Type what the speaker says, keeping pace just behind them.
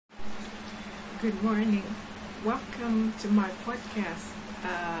Good morning. Welcome to my podcast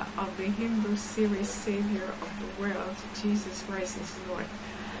of the Hebrew series, Savior of the World, Jesus Christ is Lord.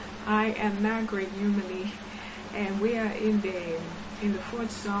 I am Margaret Umeli, and we are in the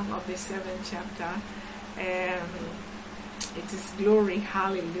fourth song of the seventh chapter, and it is Glory,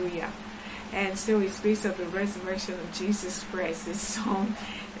 Hallelujah. And so it speaks of the resurrection of Jesus Christ, the song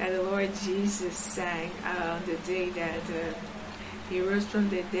that the Lord Jesus sang on the day that He rose from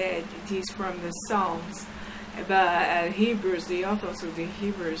the dead. It is from the Psalms. But Hebrews, the authors of the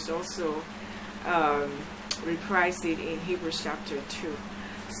Hebrews also reprised it in Hebrews chapter 2.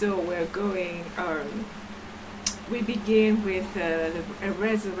 So we're going, we begin with a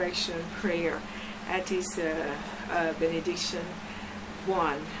resurrection prayer. That is benediction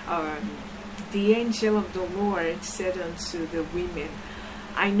 1. The angel of the Lord said unto the women,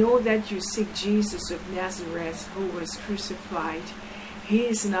 I know that you seek Jesus of Nazareth, who was crucified. He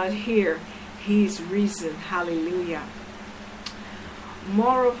is not here. He is risen. Hallelujah.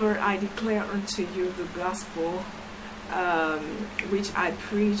 Moreover, I declare unto you the gospel which I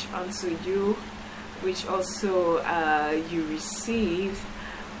preach unto you, which also you received,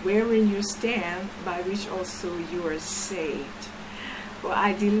 wherein you stand, by which also you are saved. For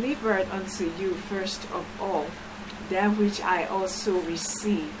I delivered unto you first of all that which I also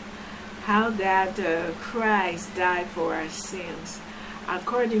received, how that Christ died for our sins,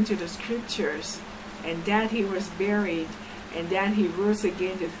 according to the Scriptures, and that he was buried, and that he rose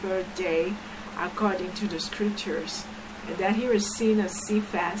again the third day, according to the Scriptures, and that he was seen of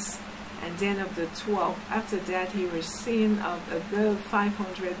Cephas, and then of the 12. After that he was seen of above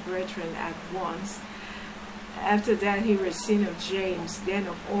 500 brethren at once. After that he was seen of James, then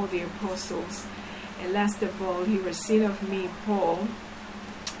of all the apostles. And last of all, he was seen of me, Paul,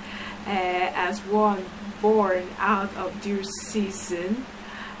 as one born out of due season.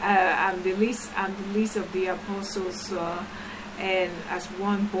 I'm the least of the apostles, and as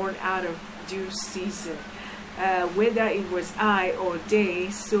one born out of due season. Whether it was I or they,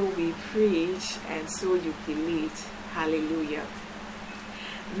 so we preach, and so you believed. Hallelujah.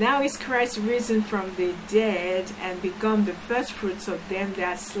 Now is Christ risen from the dead and become the firstfruits of them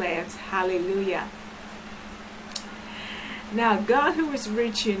that slept. Hallelujah. Now God, who is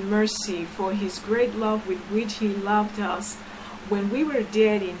rich in mercy, for his great love with which he loved us, when we were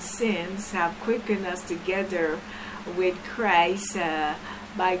dead in sins, have quickened us together with Christ.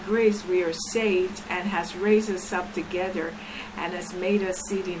 By grace we are saved, and has raised us up together, and has made us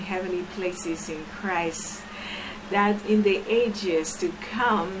sit in heavenly places in Christ, that in the ages to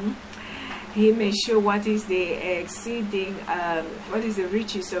come he may show what is the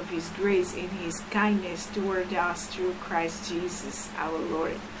riches of his grace in his kindness toward us through Christ Jesus our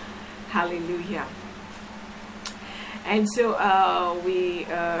Lord. Hallelujah. And so we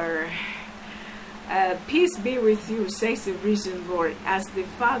are, peace be with you, says the risen Lord. As the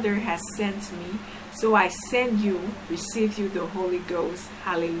Father has sent me, so I send you, receive you the Holy Ghost.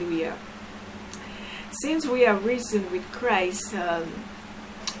 Hallelujah. Since we are risen with Christ,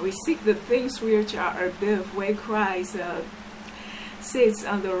 we seek the things which are above, where Christ sits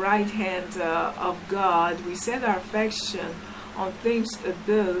on the right hand of God. We set our affection on things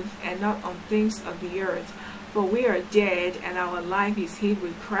above and not on things of the earth. For we are dead, and our life is hid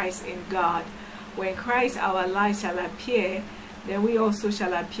with Christ in God. When Christ our life shall appear, then we also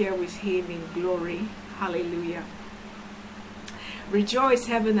shall appear with him in glory. Hallelujah. Rejoice,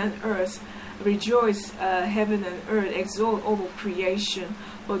 heaven and earth. Rejoice, heaven and earth. Exalt all of creation,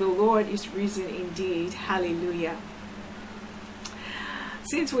 for the Lord is risen indeed. Hallelujah.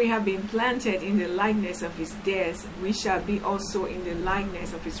 Since we have been planted in the likeness of his death, we shall be also in the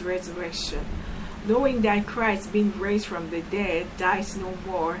likeness of his resurrection. Knowing that Christ, being raised from the dead, dies no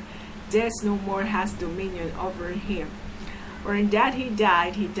more, death no more has dominion over him. For in that he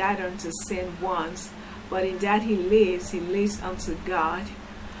died unto sin once, but in that he lives unto God.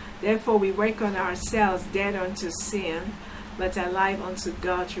 Therefore we reckon ourselves dead unto sin, but alive unto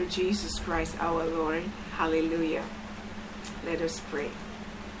God through Jesus Christ our Lord. Hallelujah. Let us pray.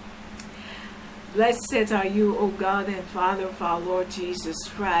 Blessed are you, O God and Father of our Lord Jesus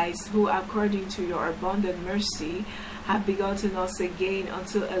Christ, who according to your abundant mercy have begotten us again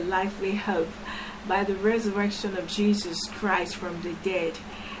unto a lively hope by the resurrection of Jesus Christ from the dead,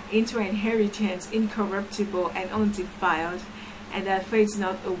 into an inheritance incorruptible and undefiled, and that fades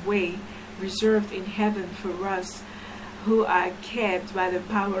not away, reserved in heaven for us, who are kept by the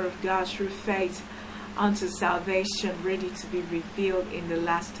power of God through faith unto salvation, ready to be revealed in the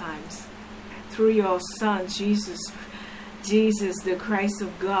last times. Through your Son, Jesus, the Christ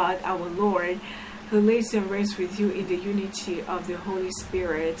of God, our Lord, who lives and reigns with you in the unity of the Holy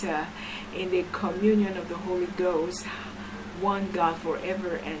Spirit, in the communion of the Holy Ghost, one God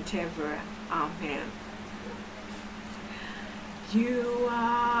forever and ever. Amen. You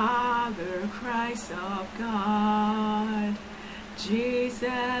are the Christ of God,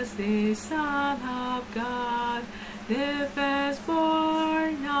 Jesus, the Son of God, the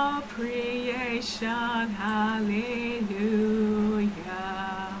firstborn of creation. Hallelujah.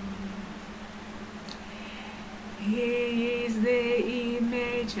 He is the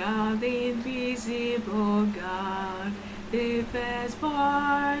image of the invisible God, the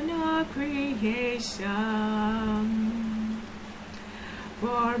firstborn of creation.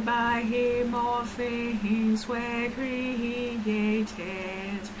 For by him all things were created,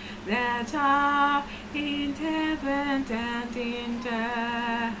 that are in heaven and in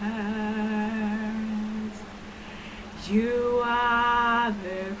earth. You are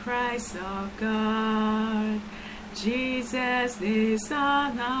the Christ of God, Jesus, the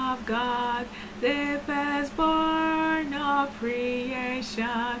Son of God, the firstborn of creation.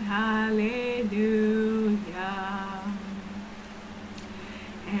 Hallelujah.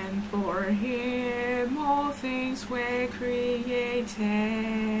 And for him all things were created,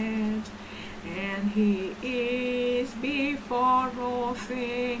 and he is before all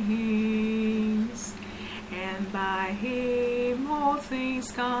things, and by him all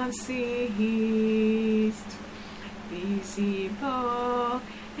things consist, visible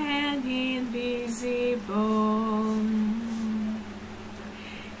and invisible.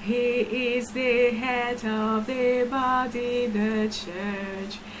 He is the head of the body, the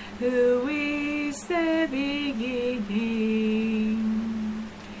church, who is the beginning.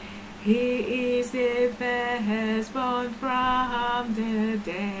 He is the firstborn from the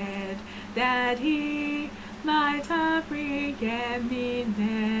dead, that he might have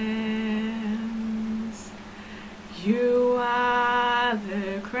preeminence. You are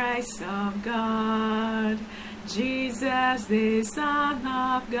the Christ of God, Jesus, the Son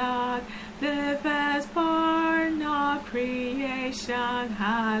of God, the firstborn of creation.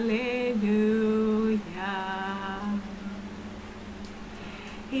 Hallelujah.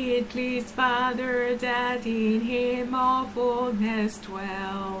 It pleased Father that in him all fullness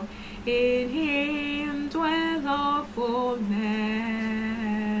dwell, in him dwell all fullness.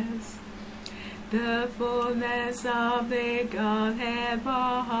 The fullness of the Godhead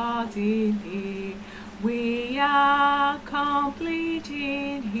bodily, we are complete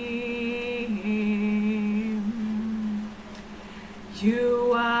in him.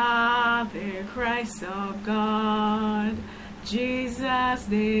 You are the Christ of God, Jesus,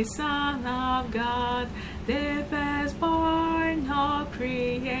 the Son of God, the firstborn of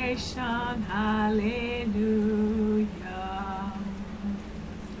creation. Hallelujah.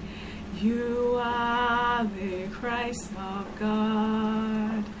 You are the Christ of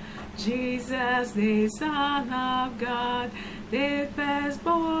God, Jesus, the Son of God, the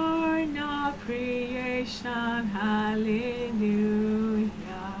firstborn of creation. Hallelujah.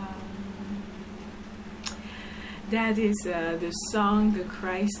 That is the song, The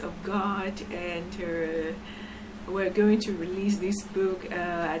Christ of God, and we're going to release this book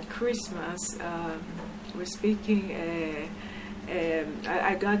at Christmas. We're speaking,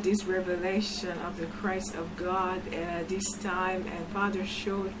 I got this revelation of the Christ of God this time, and Father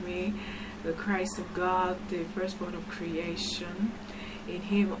showed me the Christ of God, the firstborn of creation. In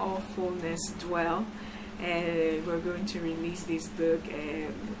him all fullness dwell. And we're going to release this book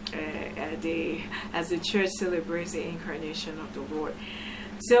as the church celebrates the incarnation of the Lord.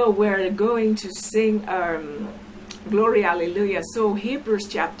 So we're going to sing Glory, Hallelujah. So Hebrews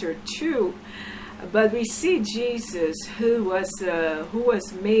chapter 2. But we see Jesus, who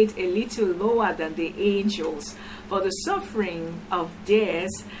was made a little lower than the angels, for the suffering of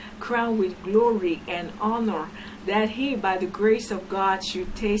death, crowned with glory and honor, that he, by the grace of God,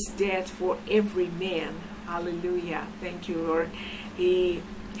 should taste death for every man. Hallelujah. Thank you, Lord. He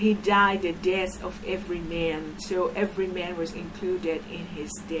died the death of every man. So every man was included in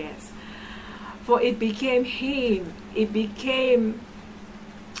his death. For it became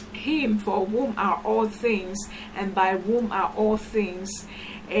him for whom are all things, and by whom are all things,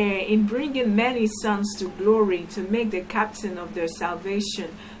 in bringing many sons to glory, to make the captain of their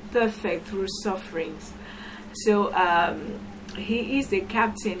salvation perfect through sufferings. So he is the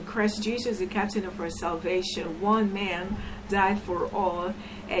captain. Christ Jesus, the captain of our salvation. One man died for all,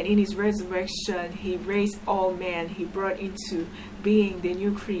 and in his resurrection he raised all men. He brought into being the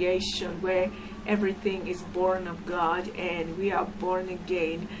new creation, where everything is born of God, and we are born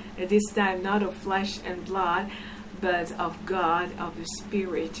again, at this time not of flesh and blood, but of God, of the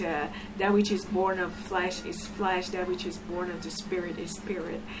Spirit. That which is born of flesh is flesh, that which is born of the Spirit is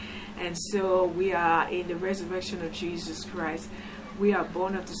spirit. And so we are in the resurrection of Jesus Christ. We are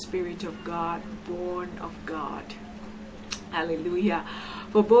born of the Spirit of God, born of God. Hallelujah.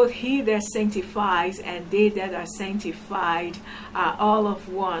 For both he that sanctifies and they that are sanctified are all of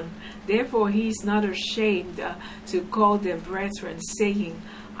one. Therefore he is not ashamed to call them brethren, saying,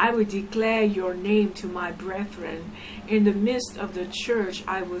 I will declare your name to my brethren. In the midst of the church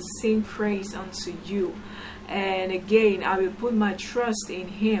I will sing praise unto you. And again, I will put my trust in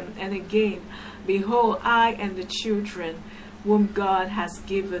him. And again, behold, I and the children whom God has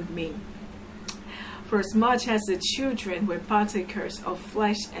given me. For as much as the children were partakers of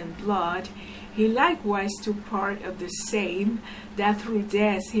flesh and blood, he likewise took part of the same, that through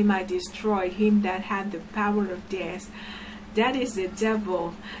death he might destroy him that had the power of death, that is the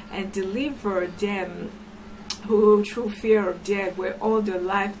devil, and deliver them who through fear of death were all their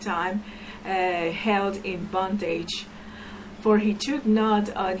lifetime held in bondage. For he took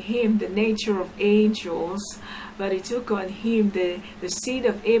not on him the nature of angels, but he took on him the seed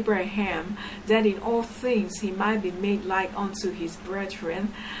of Abraham, that in all things he might be made like unto his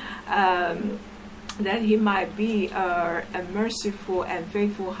brethren, that he might be a merciful and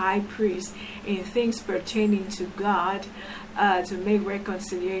faithful high priest in things pertaining to God, to make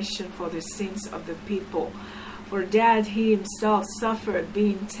reconciliation for the sins of the people. For that he himself suffered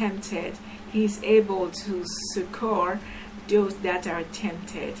being tempted, he is able to succor those that are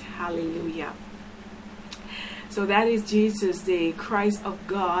tempted. Hallelujah. So that is Jesus, the Christ of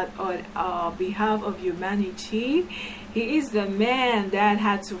God on behalf of humanity. He is the man that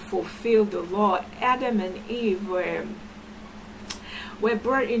had to fulfill the law. Adam and Eve were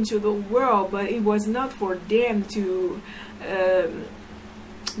brought into the world, but it was not for them to.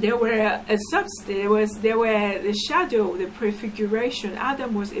 They were a substance. They were the shadow, the prefiguration.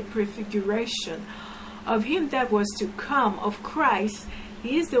 Adam was a prefiguration of him that was to come, of Christ.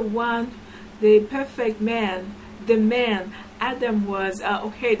 He is the one, the perfect man, the man. Adam was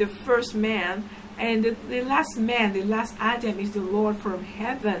the first man, and the last man, the last Adam, is the Lord from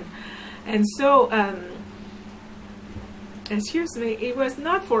heaven. And so it was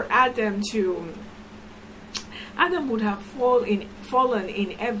not for Adam to. Adam would have fallen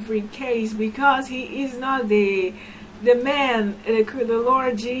in every case, because he is not the man, the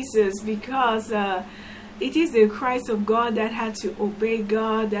Lord Jesus, because it is the Christ of God that had to obey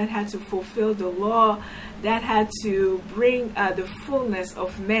God, that had to fulfill the law, that had to bring the fullness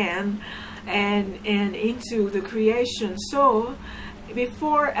of man and into the creation. So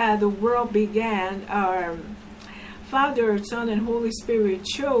before the world began, our Father, Son, and Holy Spirit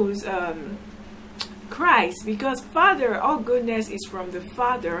chose Christ, because Father, all goodness is from the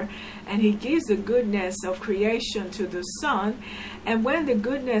Father, and he gives the goodness of creation to the Son. And when the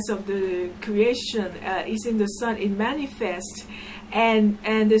goodness of the creation is in the Son, it manifests, and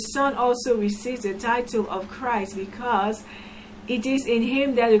the Son also receives the title of Christ, because it is in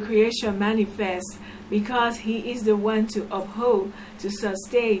him that the creation manifests, because he is the one to uphold, to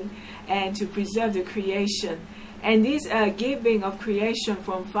sustain, and to preserve the creation. And this giving of creation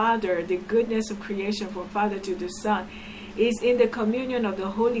from Father, the goodness of creation from Father to the Son, is in the communion of the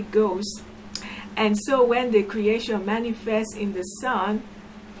Holy Ghost. And so when the creation manifests in the Son,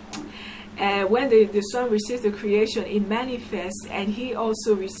 when the Son receives the creation, it manifests, and he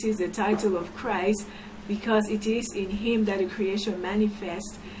also receives the title of Christ, because it is in him that the creation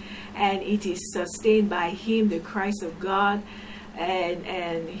manifests, and it is sustained by him, the Christ of God, and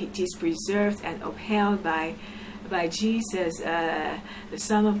it is preserved and upheld by Jesus, the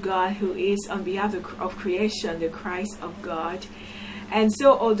Son of God, who is on behalf of creation, the Christ of God. And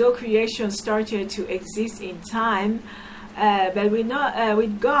so although creation started to exist in time, but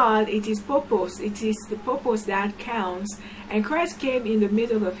with God, it is purpose. It is the purpose that counts. And Christ came in the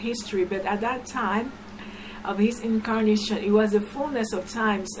middle of history, but at that time of his incarnation, it was the fullness of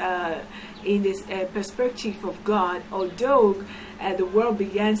times in this perspective of God, although the world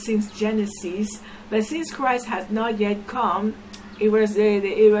began since Genesis. But since Christ has not yet come, it was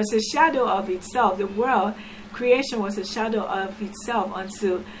a shadow of itself. The world, creation was a shadow of itself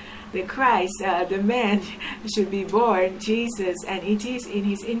until the Christ, the man, should be born, Jesus. And it is in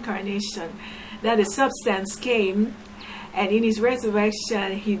his incarnation that the substance came, and in his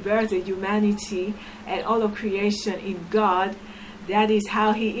resurrection he birthed the humanity and all of creation in God. That is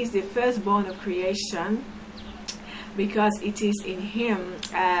how he is the firstborn of creation, because it is in him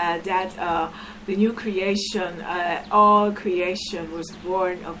that the new creation, all creation was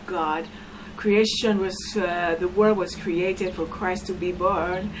born of God. creation was the world was created for Christ to be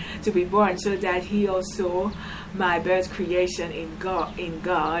born, so that He also might birth creation in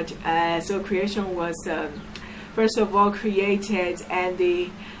God. So creation was first of all created, and the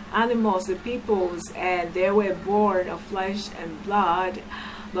animals, the peoples, and they were born of flesh and blood.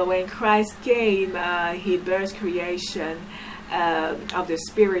 But when Christ came, He birthed creation of the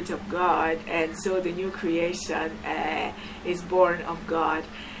Spirit of God, and so the new creation is born of God.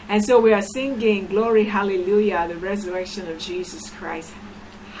 And so we are singing glory, hallelujah, the resurrection of Jesus Christ.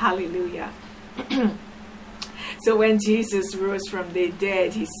 Hallelujah. So when Jesus rose from the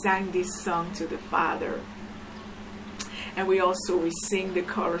dead, He sang this song to the Father. And we sing the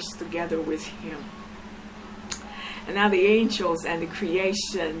chorus together with Him. And now the angels and the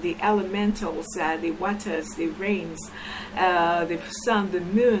creation, the elementals, the waters, the rains, the sun, the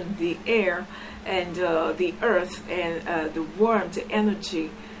moon, the air, and the earth, and the worm, the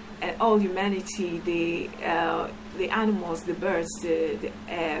energy, and all humanity, the animals, the birds, the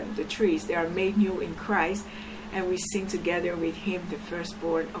trees, they are made new in Christ. And we sing together with Him, the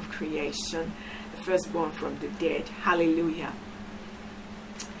firstborn of creation, the firstborn from the dead. Hallelujah.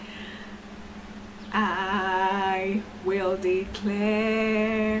 I will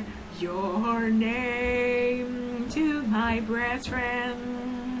declare your name to my brethren.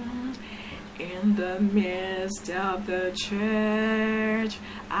 In the midst of the church,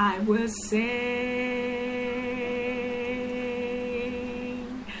 I will sing.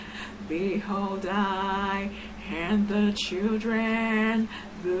 Behold, I and the children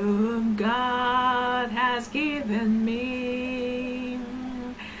whom God has given me,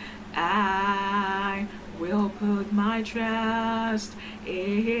 I will put my trust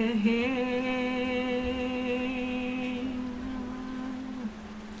in Him.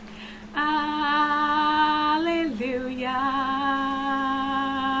 Hallelujah,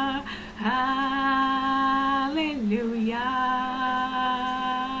 hallelujah,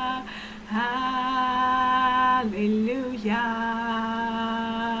 hallelujah,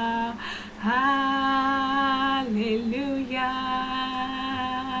 hallelujah, hallelujah,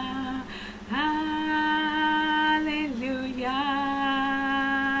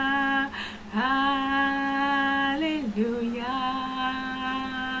 hallelujah,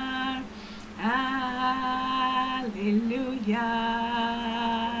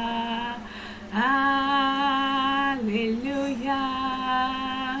 hallelujah, hallelujah.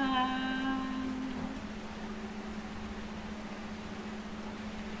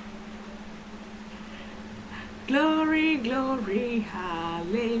 Glory, glory,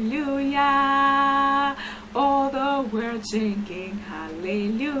 hallelujah. All the world singing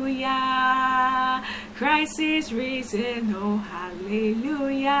hallelujah. Christ is risen, oh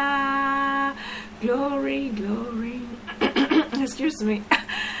hallelujah. Glory, glory. Excuse me.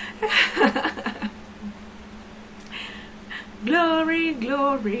 Glory,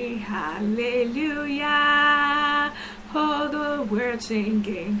 glory, hallelujah. All the world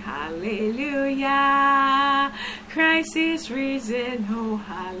singing hallelujah. Christ is risen, oh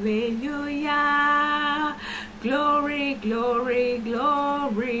hallelujah. Glory, glory,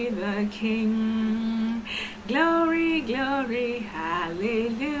 glory, the King. Glory, glory,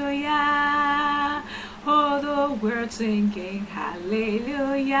 hallelujah. All the world singing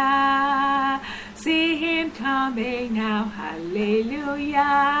hallelujah. See Him coming now, hallelujah.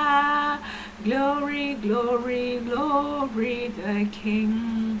 Glory, glory, glory, the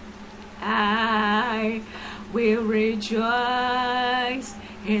King. I will rejoice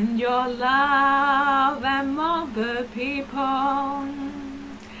in your love among the people.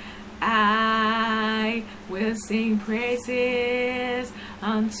 I will sing praises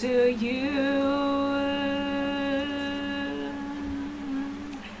unto you.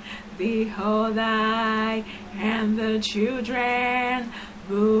 Behold, I and the children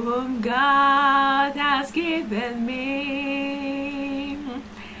whom God has given me,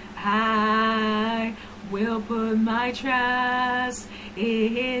 I will put my trust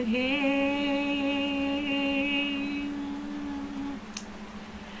in Him.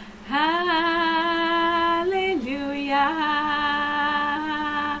 Hallelujah,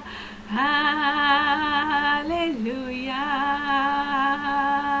 hallelujah,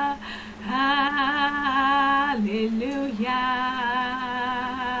 hallelujah,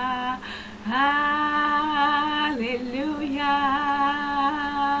 hallelujah,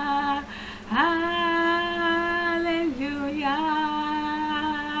 hallelujah,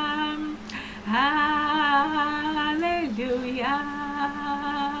 hallelujah,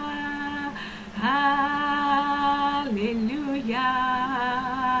 hallelujah,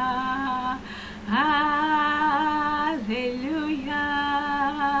 hallelujah.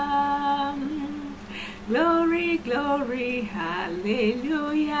 Glory, glory,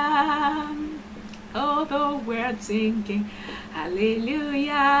 hallelujah. All the world singing,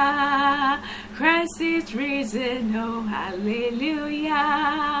 hallelujah. Christ is risen, oh, hallelujah.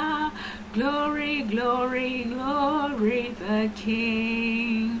 Glory, glory, glory, the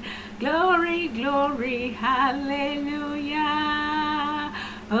King. Glory, glory, hallelujah.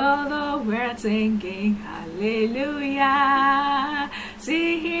 All the world singing, hallelujah.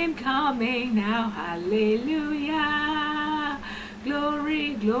 See him coming now, hallelujah.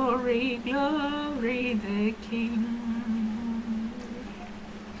 Glory, glory, glory, the King.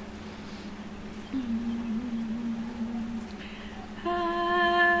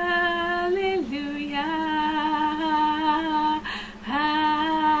 Hallelujah. Hallelujah.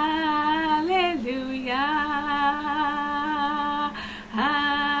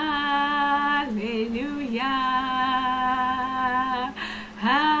 Hallelujah.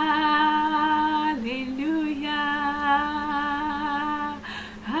 Hallelujah.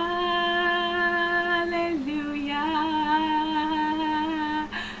 Hallelujah.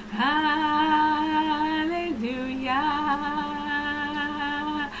 Hallelujah.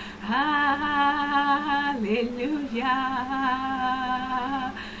 Hallelujah.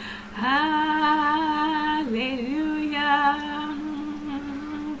 Hallelujah.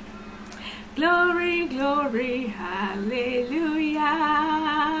 Glory, glory, hallelujah.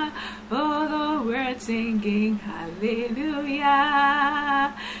 All the world singing, hallelujah.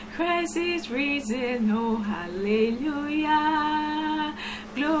 Christ is risen, oh, hallelujah.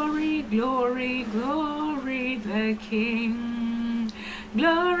 Glory, glory, glory, the King.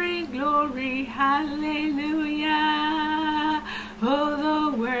 Glory, glory, hallelujah. All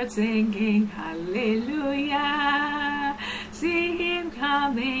the world singing, hallelujah. See him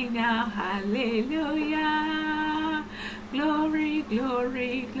coming now, hallelujah. Glory,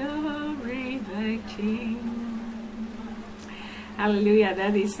 glory, glory, the King. Hallelujah.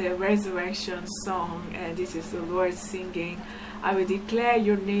 That is a resurrection song, and this is the Lord singing. I will declare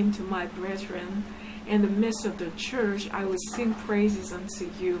your name to my brethren. In the midst of the church, I will sing praises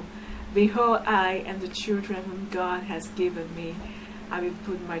unto you. Behold, I and the children whom God has given me, I will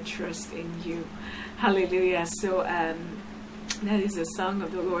put my trust in you. Hallelujah. So that is the song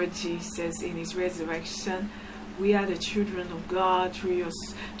of the Lord Jesus in his resurrection. We are the children of God through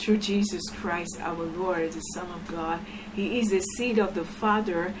Jesus Christ, our Lord, the Son of God. He is the seed of the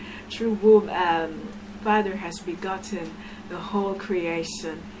Father, through whom Father has begotten the whole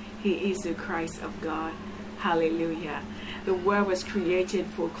creation. He is the Christ of God. Hallelujah. The world was created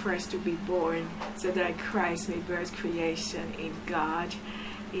for Christ to be born, so that Christ may birth creation in God,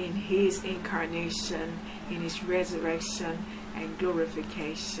 in his incarnation, in his resurrection and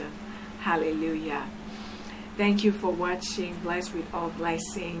glorification. Hallelujah. Thank you for watching. Blessed with all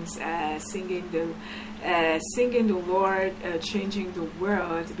blessings. Singing the Lord, changing the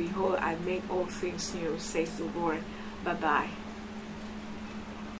world. Behold, I make all things new, says the Lord. Bye-bye.